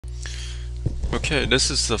Okay, this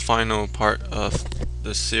is the final part of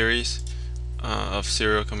the series of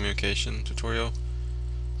serial communication tutorial.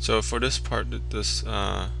 So for this part, this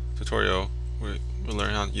tutorial, we'll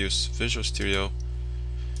learn how to use Visual Studio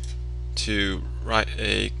to write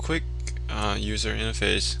a quick user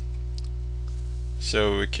interface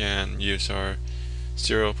so we can use our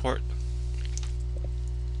serial port.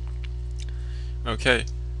 Okay,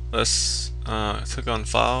 let's click on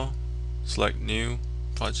File, select New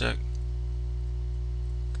Project,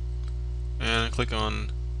 and click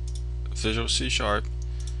on Visual C Sharp,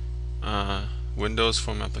 Windows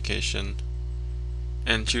Form Application,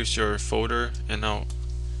 and choose your folder, and I'll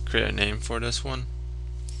create a name for this one.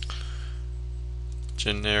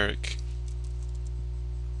 Generic.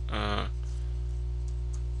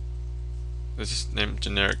 Let's just name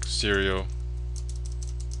generic serial.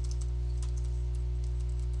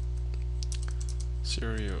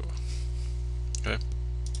 Okay.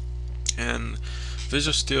 And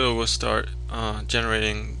Visual Studio will start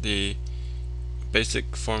generating the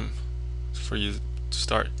basic form for you to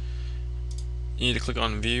start. You need to click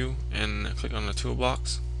on View and click on the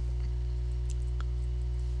toolbox.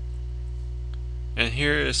 And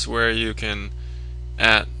here is where you can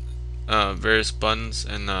add various buttons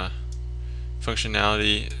and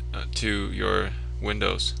functionality to your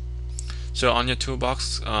Windows. So on your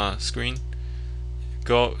toolbox screen,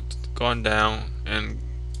 go on down and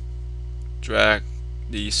drag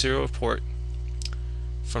the serial port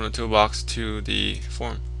from the toolbox to the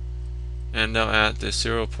form, and now add the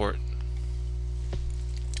serial port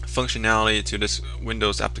functionality to this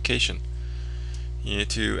Windows application. You need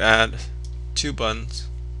to add two buttons,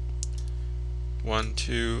 1,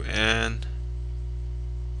 2, and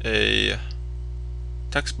a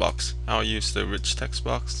text box. I'll use the rich text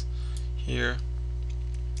box here.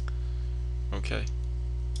 Okay.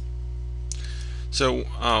 So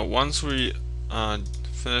once we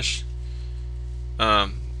finish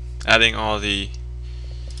adding all the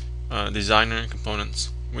designer components,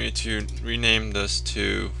 we need to rename this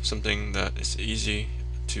to something that is easy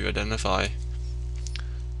to identify.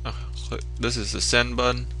 This is the send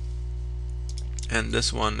button, and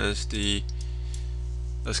this one is the,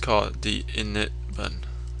 let's call it the init button.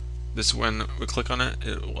 This, when we click on it,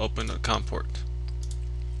 it will open a COM port.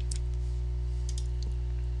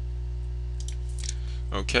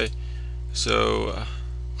 Okay, so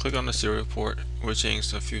click on the serial port. We'll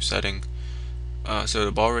change a few settings. So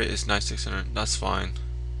the baud rate is 9600, that's fine.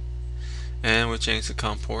 And we'll change the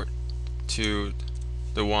COM port to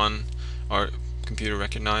the one our computer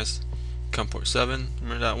recognized, COM port 7,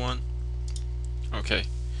 remember that one? Okay,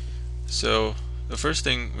 so the first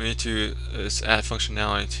thing we need to is add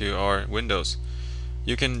functionality to our Windows.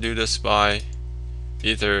 You can do this by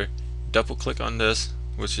either double click on this,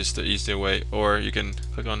 which is the easier way, or you can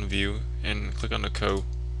click on View and click on the code,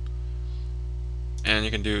 and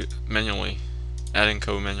you can do it manually, adding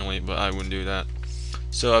code manually, but I wouldn't do that.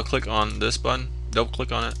 So I'll click on this button, double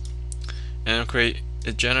click on it, and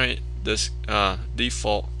it'll generate this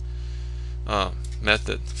default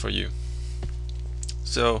method for you.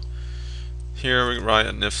 So here we write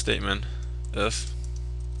an if statement. If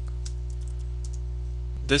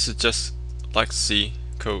this is just like C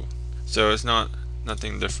code, so it's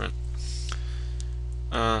nothing different.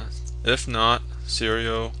 If not,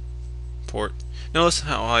 serial port. Notice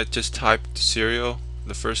how I just typed serial,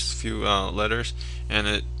 the first few letters, and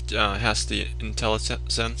it has the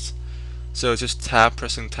IntelliSense. So just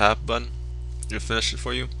pressing tab button, it'll finish it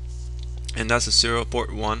for you. And that's the serial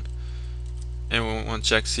port 1. And we want to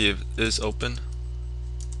check see if it is open.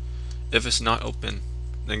 If it's not open,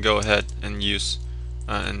 then go ahead and use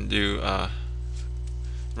run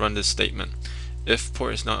this statement. If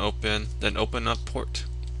port is not open, then open up port.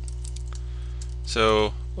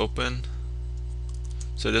 So open.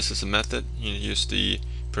 So this is a method. You use the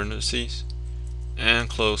parentheses and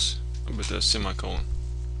close with a semicolon.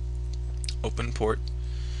 Open port,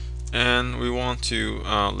 and we want to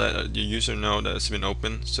let the user know that it's been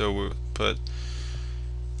opened. So we'll put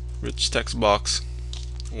rich text box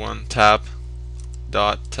 1 tab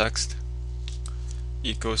dot text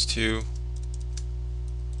equals to,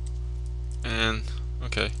 and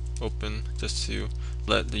okay, open, just to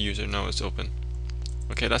let the user know it's open.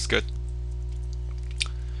 Okay, that's good.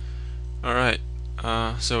 Alright,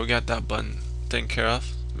 so we got that button taken care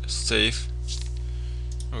of. Save.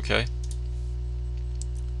 Okay.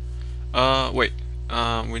 Wait.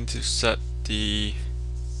 We need to set the.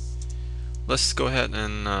 Let's go ahead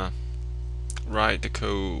and write the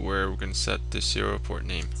code where we're going to set the serial port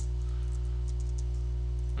name.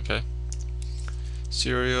 Okay.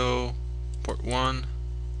 Serial port 1.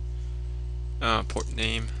 Port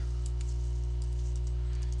name.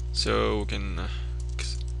 So we can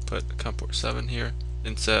put COM port 7 here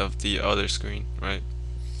instead of the other screen, right?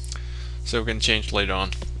 So we can change later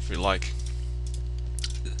on if we like.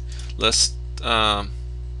 Let's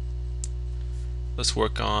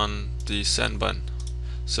work on the send button.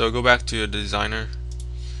 So go back to your designer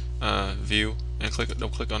view and double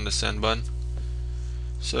click on the send button.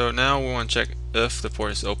 So now we want to check if the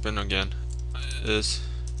port is open again. Is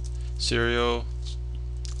serial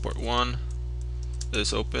port 1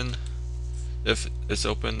 is open. If it's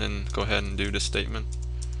open, then go ahead and do this statement.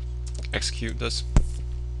 Execute this.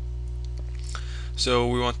 So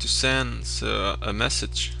we want to send a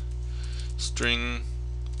message, string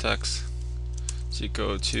text. So you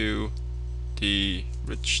go to the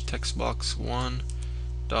rich text box 1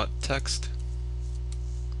 dot text.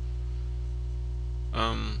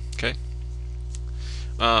 Okay.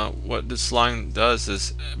 What this line does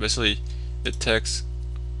is basically it takes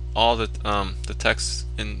all the text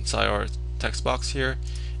inside our text box here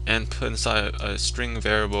and put inside a string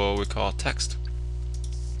variable we call text.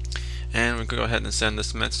 And we can go ahead and send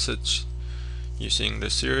this message using the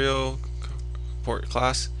serial port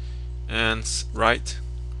class and write.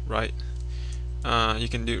 You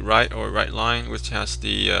can do write or write line, which has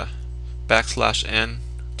the \n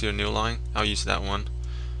to a new line. I'll use that one.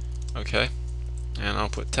 Okay, and I'll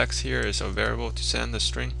put text here as a variable to send the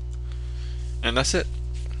string, and that's it.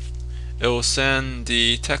 It will send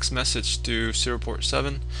the text message to serial port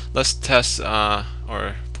 7. Let's test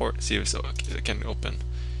our port, see if it can open.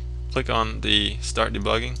 Click on the start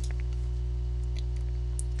debugging.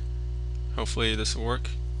 Hopefully this will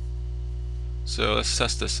work. So let's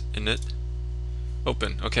test this. Init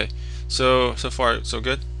open. Okay, so far so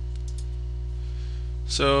good.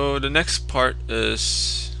 So the next part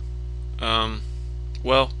is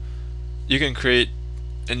well, you can create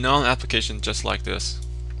a null application just like this,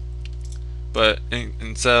 but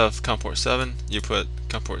instead of COM port 7 you put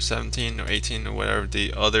COM port 17 or 18 or whatever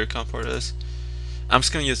the other COM port is. I'm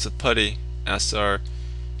just going to use the PuTTY as our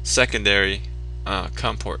secondary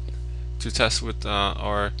COM port to test with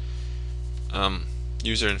our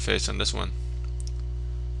user interface on this one.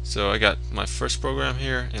 So I got my first program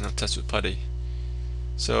here and I'll test with PuTTY.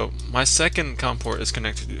 So my second COM port is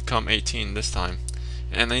connected to COM 18 this time,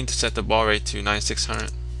 and I need to set the baud rate to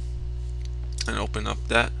 9600 and open up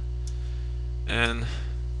that. And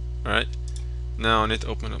alright, now I need to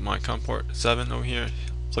open up my COM port 7 over here,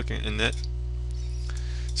 clicking init.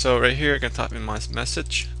 So right here I can type in my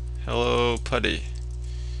message, hello PuTTY.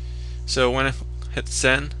 So when I hit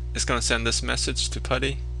send, it's going to send this message to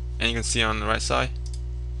PuTTY, and you can see on the right side,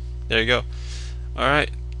 there you go.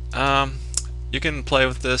 Alright, you can play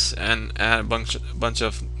with this and add a bunch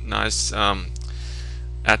of nice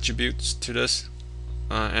attributes to this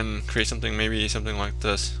and create something, maybe something like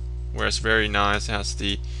this, where it's very nice. It has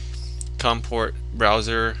the COM port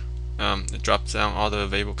browser, it drops down all the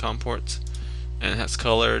available COM ports, and it has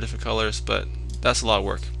different colors, but that's a lot of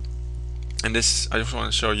work. And this, I just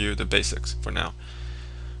want to show you the basics for now.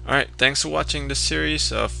 Alright, thanks for watching this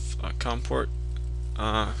series of COM port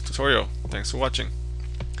tutorial. Thanks for watching.